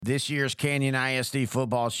This year's Canyon ISD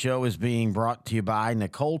football show is being brought to you by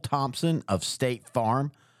Nichole Thompson of State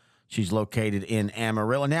Farm. She's located in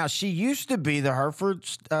Amarillo. Now, she used to be the Hereford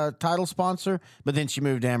title sponsor, but then she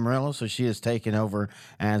moved to Amarillo, so she has taken over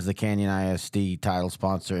as the Canyon ISD title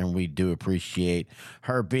sponsor, and we do appreciate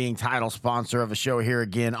her being title sponsor of a show here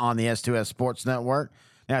again on the S2S Sports Network.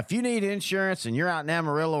 Now, if you need insurance and you're out in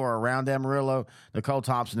Amarillo or around Amarillo, Nichole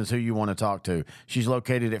Thompson is who you want to talk to. She's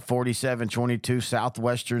located at 4722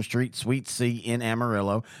 Southwestern Street, Suite C in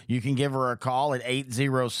Amarillo. You can give her a call at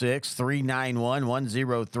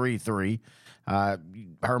 806-391-1033.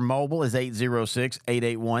 Her mobile is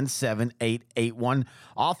 806-881-7881.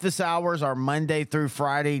 Office hours are Monday through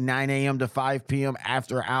Friday, 9 a.m. to 5 p.m.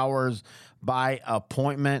 After hours by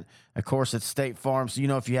appointment. Of course, it's State Farm, so you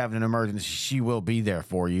know if you have an emergency, she will be there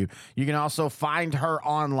for you. You can also find her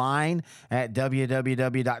online at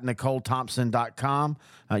www.nicholethompson.com.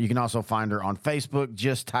 You can also find her on Facebook.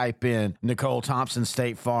 Just type in Nichole Thompson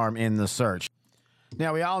State Farm in the search.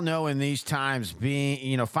 Now, we all know in these times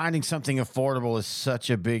finding something affordable is such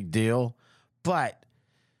a big deal, but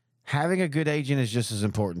having a good agent is just as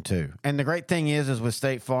important too. And the great thing is with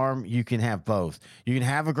State Farm, you can have both. You can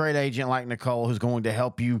have a great agent like Nichole who's going to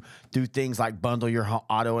help you do things like bundle your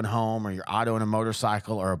auto and home or your auto and a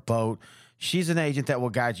motorcycle or a boat. She's an agent that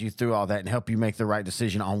will guide you through all that and help you make the right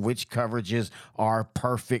decision on which coverages are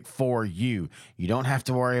perfect for you. You don't have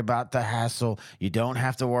to worry about the hassle. You don't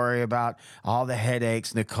have to worry about all the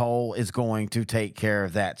headaches. Nichole is going to take care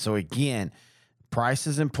of that. So again, price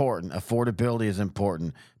is important. Affordability is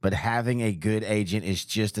important. But having a good agent is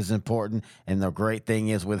just as important. And the great thing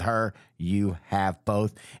is with her, you have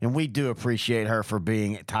both. And we do appreciate her for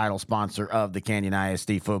being a title sponsor of the Canyon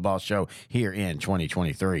ISD football show here in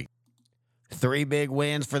 2023. 3 big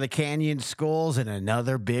wins for the Canyon schools and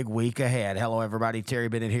another big week ahead. Hello, everybody. Terry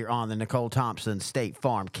Bennett here on the Nichole Thompson State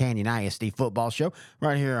Farm Canyon ISD football show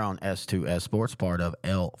right here on S2S Sports, part of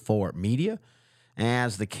L4 Media.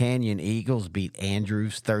 As the Canyon Eagles beat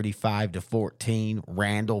Andrews 35-14,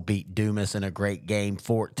 Randall beat Dumas in a great game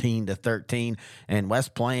 14-13, and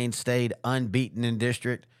West Plains stayed unbeaten in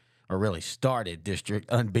district, or really started district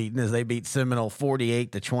unbeaten as they beat Seminole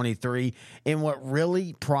 48-23 in what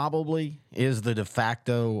really probably is the de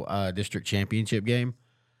facto district championship game.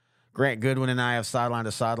 Grant Goodwin and I have sideline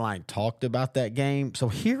to sideline talked about that game. So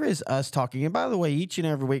here is us talking. And by the way, each and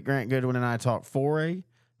every week, Grant Goodwin and I talk 4A,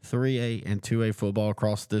 3A, and 2A football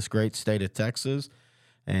across this great state of Texas.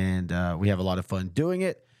 And we have a lot of fun doing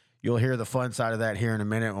it. You'll hear the fun side of that here in a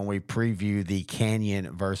minute when we preview the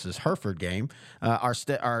Canyon versus Hereford game. Our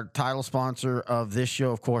title sponsor of this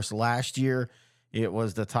show, of course, last year, it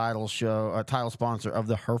was the title sponsor of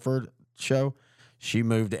the Hereford show. She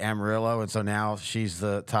moved to Amarillo, and so now she's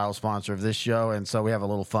the title sponsor of this show, and so we have a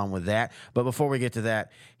little fun with that. But before we get to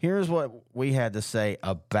that, here's what we had to say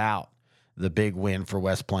about the big win for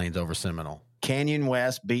West Plains over Seminole. Canyon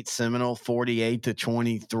West beat Seminole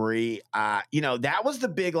 48-23. That was the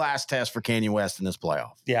big last test for Canyon West in this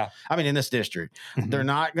playoff. Yeah. I mean, in this district. Mm-hmm. They're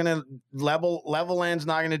not going to level end's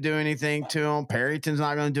not going to do anything to them. Perryton's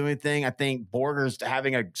not going to do anything. I think Borger's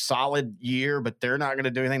having a solid year, but they're not going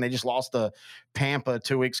to do anything. They just lost to Pampa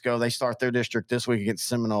 2 weeks ago. They start their district this week against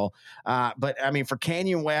Seminole. But I mean, for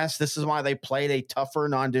Canyon West, this is why they played a tougher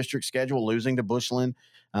non-district schedule, losing to Bushland.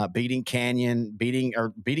 Beating Canyon, beating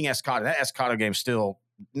Escotto. That Escotto game still,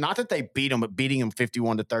 not that they beat them, but beating them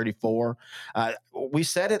 51-34. We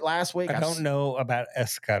said it last week. I don't know about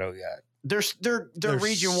Escotto yet. They're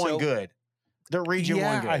Region 1 good. They're Region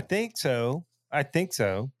 1 good. I think so.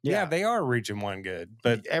 Yeah, they are Region 1 good.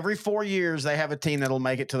 But every 4 years, they have a team that'll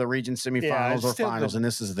make it to the region semifinals or finals, and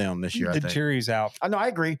this is them this year, I think. The jury's out. I know, I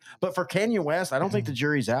agree. But for Canyon West, I don't think the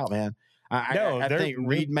jury's out, man. I think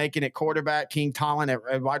Reed making it quarterback, King Talon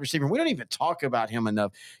at wide receiver. We don't even talk about him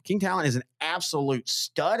enough. King Talon is an absolute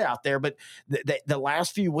stud out there, but the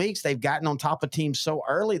last few weeks they've gotten on top of teams so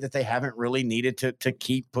early that they haven't really needed to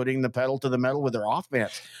keep putting the pedal to the metal with their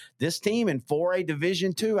offense. This team in 4A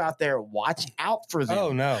Division II out there, watch out for them.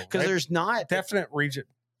 Oh, no. Because there's not definite region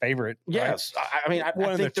favorite. Yes. Right? I mean, I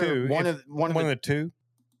think they're one of the two.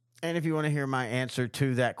 And if you want to hear my answer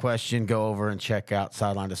to that question, go over and check out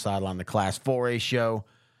Sideline to Sideline, the Class 4A show.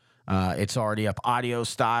 It's already up audio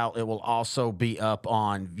style. It will also be up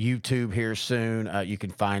on YouTube here soon. You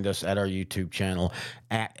can find us at our YouTube channel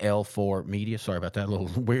at L4 Media. Sorry about that little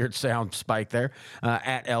weird sound spike there.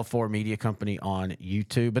 At L4 Media Company on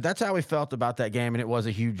YouTube. But that's how we felt about that game, and it was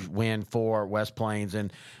a huge win for West Plains.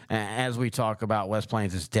 And as we talk about, West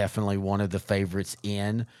Plains is definitely one of the favorites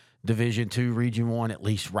in Division II, Region 1, at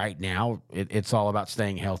least right now. It's all about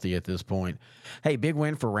staying healthy at this point. Hey, big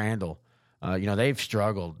win for Randall. They've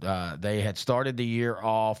struggled. They had started the year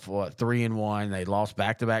off 3-1. They lost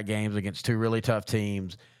back-to-back games against two really tough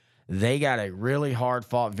teams. They got a really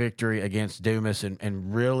hard-fought victory against Dumas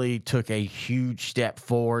and really took a huge step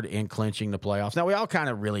forward in clinching the playoffs. Now, we all kind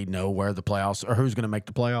of really know where the playoffs or who's going to make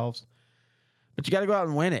the playoffs, but you got to go out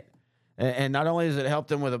and win it. And not only does it help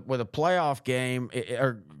them with a playoff game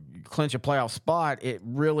or clinch a playoff spot, it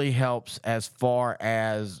really helps as far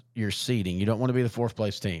as your seeding. You don't want to be the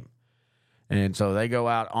fourth-place team. And so they go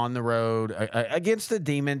out on the road against a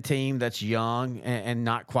Demon team that's young and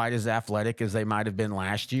not quite as athletic as they might have been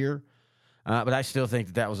last year. But I still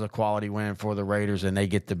think that was a quality win for the Raiders, and they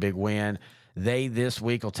get the big win. They this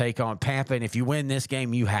week will take on Pampa, and if you win this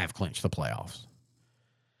game, you have clinched the playoffs.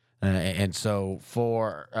 And so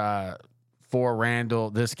for Randall,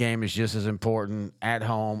 this game is just as important at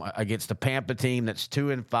home against the Pampa team that's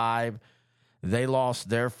 2-5. They lost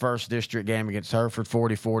their first district game against Hereford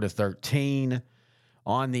 44-13.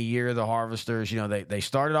 On the year, the Harvesters, they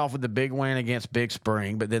started off with the big win against Big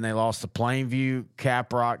Spring, but then they lost to Plainview,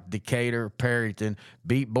 Caprock, Decatur, Perryton,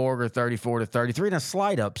 beat Borger 34-33 in a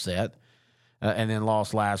slight upset, and then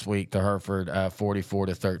lost last week to Hereford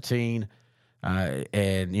 44-13.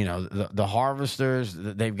 The Harvesters,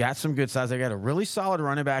 they've got some good size. They got a really solid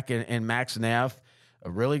running back in Max Neff, a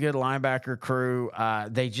really good linebacker crew.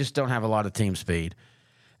 They just don't have a lot of team speed,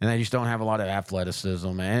 and they just don't have a lot of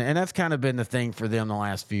athleticism. And that's kind of been the thing for them the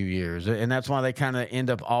last few years. And that's why they kind of end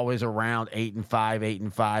up always around 8-5,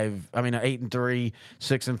 8-5. I mean, 8-3,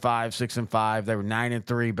 6-5, 6-5. They were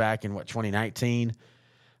 9-3 back in 2019.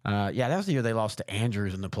 That was the year they lost to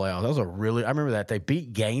Andrews in the playoffs. I remember that. They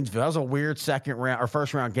beat Gainesville. That was a weird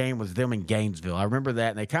first round game was them in Gainesville. I remember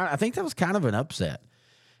that. And I think that was kind of an upset.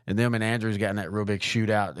 And them and Andrews got in that real big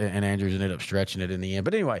shootout, and Andrews ended up stretching it in the end.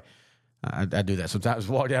 But anyway, I do that sometimes,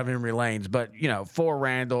 walk down memory lanes. But, for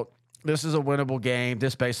Randall, this is a winnable game.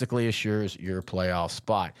 This basically assures your playoff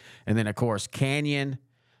spot. And then, of course, Canyon,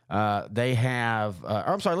 they have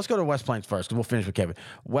let's go to West Plains first, because we'll finish with Kevin.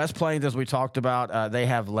 West Plains, as we talked about, they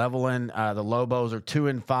have Levelland. The Lobos are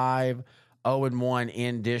 2-5, 0-1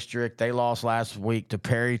 in district. They lost last week to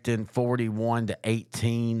Perryton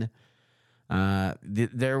 41-18.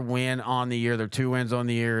 Their win on the year, their two wins on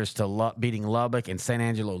the year is to beating Lubbock and San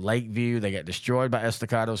Angelo Lakeview. They got destroyed by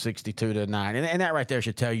Estacado 62-9. And that right there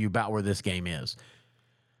should tell you about where this game is.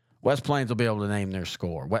 West Plains will be able to name their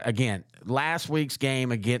score. Again, last week's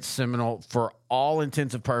game against Seminole, for all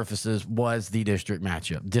intents and purposes, was the district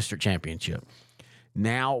championship.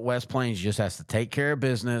 Now West Plains just has to take care of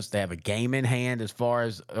business. They have a game in hand as far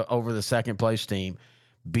as over the second place team,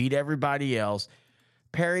 beat everybody else.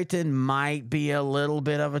 Perryton might be a little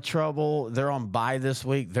bit of a trouble. They're on bye this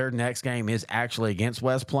week. Their next game is actually against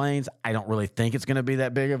West Plains. I don't really think it's going to be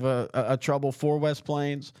that big of a trouble for West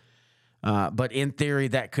Plains. But in theory,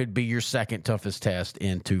 that could be your second toughest test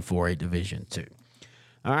in 248 Division II.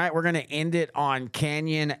 All right, we're going to end it on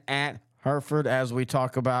Canyon at Hereford as we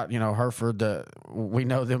talk about, Hereford. We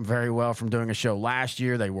know them very well from doing a show last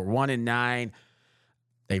year. They were 1-9.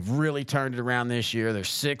 They've really turned it around this year. They're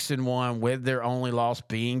 6-1 with their only loss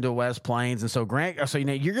being to West Plains. And so, Grant,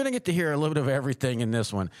 you're going to get to hear a little bit of everything in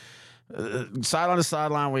this one. Sideline to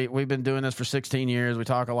sideline, we've been doing this for 16 years. We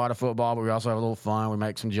talk a lot of football, but we also have a little fun. We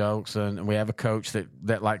make some jokes, and we have a coach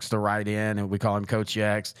that likes to write in, and we call him Coach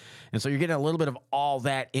X. And so you're getting a little bit of all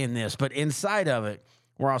that in this. But inside of it,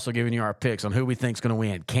 we're also giving you our picks on who we think is going to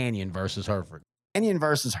win, Canyon versus Hereford. Canyon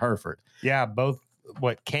versus Hereford. Yeah, both.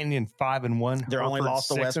 Canyon 5-1. They're only lost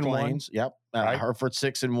to West Plains. Yep. Right. Hereford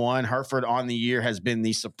 6-1. Hereford on the year has been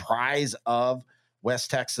the surprise of West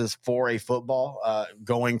Texas 4A football,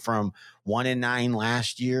 going from 1-9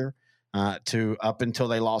 last year to up until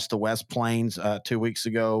they lost to West Plains 2 weeks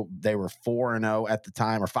ago. They were 4-0 at the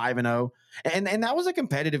time, or 5-0. And that was a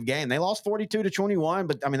competitive game. They lost 42-21,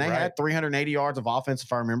 but they had 380 yards of offense,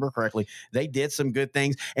 if I remember correctly. They did some good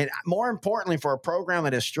things. And more importantly, for a program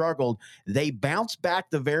that has struggled, they bounced back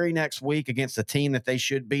the very next week against a team that they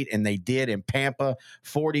should beat, and they did in Pampa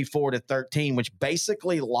 44-13, which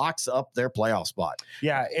basically locks up their playoff spot.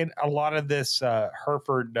 Yeah, and a lot of this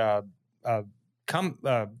Hereford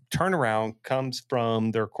turnaround comes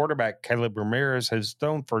from their quarterback. Caleb Ramirez has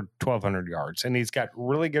thrown for 1,200 yards, and he's got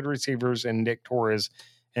really good receivers in Nick Torres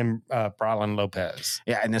and Brylan Lopez.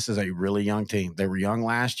 Yeah, and this is a really young team. They were young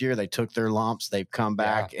last year. They took their lumps. They've come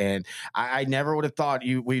back, and I never would have thought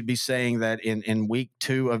we'd be saying that in week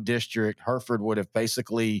 2 of district, Hereford would have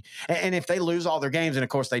basically – and if they lose all their games, and of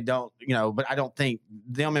course they don't, but I don't think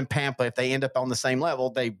them and Pampa, if they end up on the same level,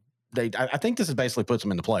 they I think this is basically puts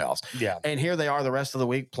them in the playoffs. Yeah. And here they are the rest of the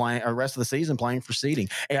week playing, or rest of the season playing for seeding.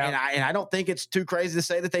 And I don't think it's too crazy to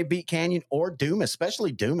say that they beat Canyon or Dumas,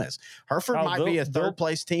 especially Dumas. Hereford might be a third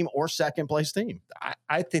place team or second place team.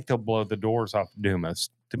 I think they'll blow the doors off Dumas.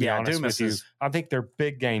 To be honest Dumas with you, I think their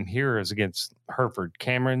big game here is against Hereford.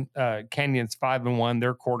 Canyon's 5-1.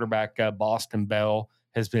 Their quarterback Boston Bell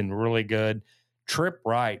has been really good. Trip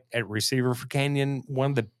Wright at receiver for Canyon,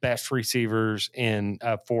 one of the best receivers in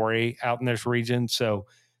 4A out in this region. So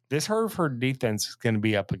this Hereford defense is going to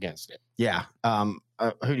be up against it. Yeah. Who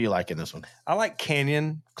do you like in this one? I like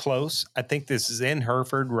Canyon close. I think this is in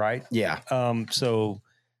Hereford, right? Yeah. So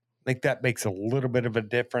I think that makes a little bit of a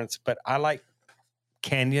difference. But I like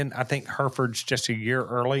Canyon. I think Hereford's just a year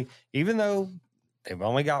early, even though they've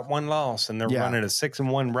only got one loss and they're running a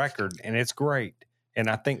 6-1 record, and it's great. And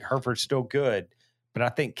I think Hereford's still good, but I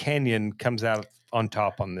think Canyon comes out on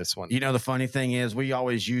top on this one. You know, the funny thing is we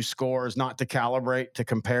always use scores not to calibrate, to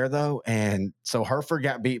compare though. And so Hereford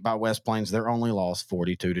got beat by West Plains. Their only loss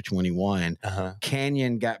 42-21.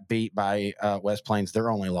 Canyon got beat by West Plains. Their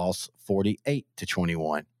only loss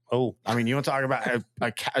 48-21. Oh, I mean, you want to talk about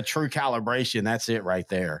a true calibration? That's it right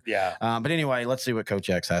there. Yeah. But anyway, let's see what Coach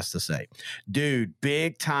X has to say. Dude,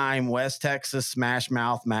 big time West Texas smash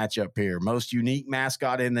mouth matchup here. Most unique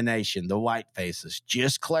mascot in the nation, the White Faces.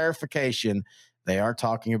 Just clarification. They are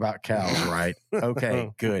talking about cows, right?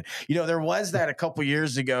 Okay, good. You know, there was that a couple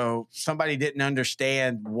years ago. Somebody didn't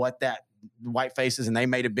understand what that White Faces, and they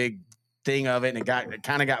made a big thing of it, and it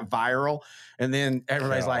kind of got viral. And then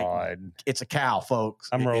everybody's like, it's a cow, folks.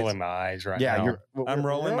 I'm rolling my eyes right now. I'm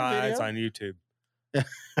rolling my eyes on YouTube.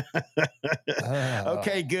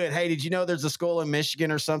 Okay, good. Hey, did you know there's a school in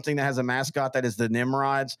Michigan or something that has a mascot that is the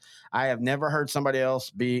Nimrods? I have never heard somebody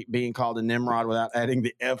else being called a Nimrod without adding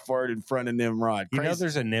the F word in front of Nimrod. Crazy. You know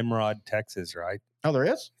there's a Nimrod, Texas, right? Oh, there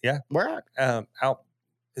is? Yeah. Where at? Out.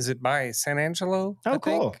 Is it by San Angelo? Oh,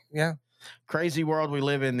 cool. Yeah. Crazy world we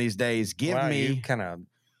live in these days. You kind of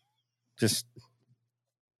just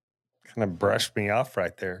brushed me off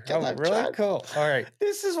right there. Oh, really? Cool. All right.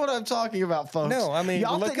 This is what I'm talking about, folks. No, I mean,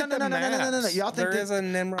 y'all look think, at the maps. Y'all think there is a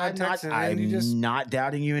Nimrod, Texas. I'm not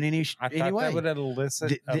doubting you in any I thought way. that would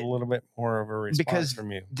elicit a little bit more of a response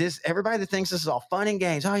from you. Everybody that thinks this is all fun and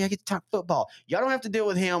games, oh, you get to talk football. Y'all don't have to deal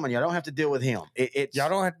with him, and y'all don't have to deal with him. Y'all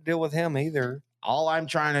don't have to deal with him either. All I'm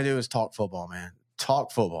trying to do is talk football, man.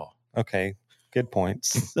 Talk football. Okay. Good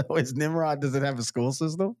points. So is Nimrod, does it have a school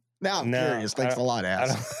system? Now I'm curious. Thanks a lot,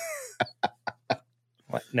 ass.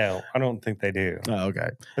 No, I don't think they do. Oh,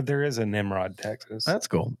 okay. But there is a Nimrod, Texas. That's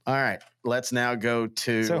cool. All right. Let's now go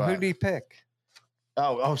to... So who do you pick?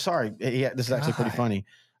 Oh, sorry. Yeah, this is actually pretty funny.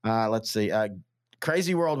 Let's see.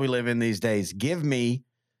 Crazy world we live in these days. Give me,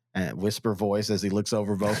 whisper voice as he looks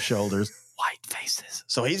over both shoulders, White Faces.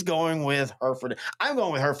 So he's going with Hereford. I'm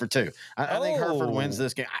going with Hereford too. I think Hereford wins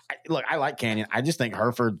this game. Look, I like Canyon. I just think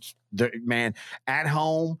Hereford's, man, at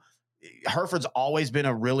home. Hereford's always been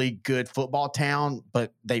a really good football town,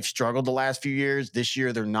 but they've struggled the last few years. This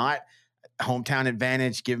year, they're not. Hometown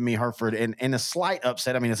advantage, giving me Hereford. And a slight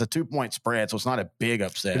upset. I mean, it's a 2-point spread, so it's not a big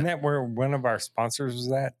upset. Isn't that where one of our sponsors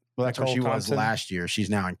was at? Well, that's where she Thompson? was last year. She's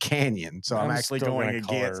now in Canyon. So I'm actually going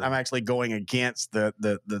against the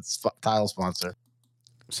title sponsor.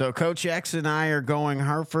 So Coach X and I are going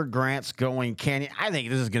Hereford. Grant's going Canyon. I think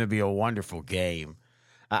this is going to be a wonderful game.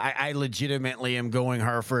 I legitimately am going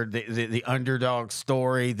Hereford. The underdog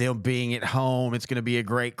story, them being at home, it's going to be a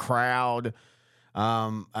great crowd. This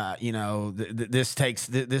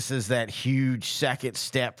is that huge second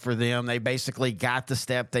step for them. They basically got the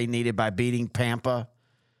step they needed by beating Pampa.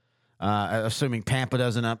 Assuming Pampa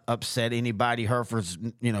doesn't upset anybody, Hereford's,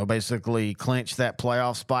 basically clinched that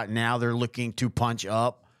playoff spot. Now they're looking to punch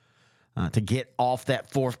up to get off that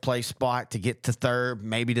 4th place spot, to get to 3rd,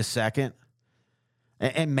 maybe to 2nd.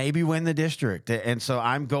 And maybe win the district. And so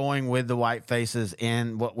I'm going with the White Faces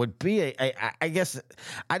in what would be I guess,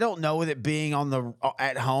 I don't know, with it being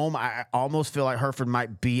at home, I almost feel like Hereford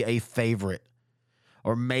might be a favorite,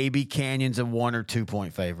 or maybe Canyon's a 1 or 2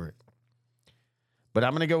 point favorite. But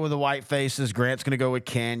I'm going to go with the White Faces. Grant's going to go with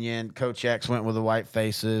Canyon. Coach X went with the White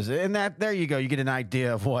Faces. And there you go. You get an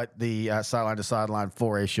idea of what the Sideline to Sideline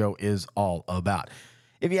 4A show is all about.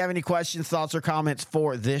 If you have any questions, thoughts, or comments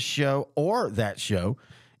for this show or that show,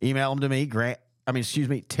 email them to me,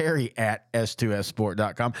 Terry at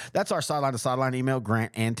s2ssport.com. That's our Sideline to Sideline email,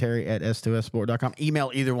 Grant and Terry at s2ssport.com.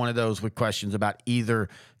 Email either one of those with questions about either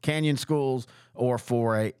Canyon schools or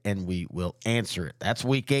 4A, and we will answer it. That's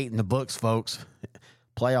week 8 in the books, folks.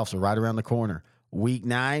 Playoffs are right around the corner. Week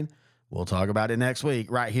 9, We'll talk about it next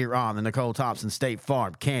week right here on the Nichole Thompson State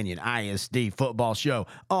Farm Canyon ISD Football Show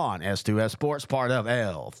on S2S Sports, part of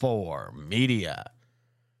L4 Media.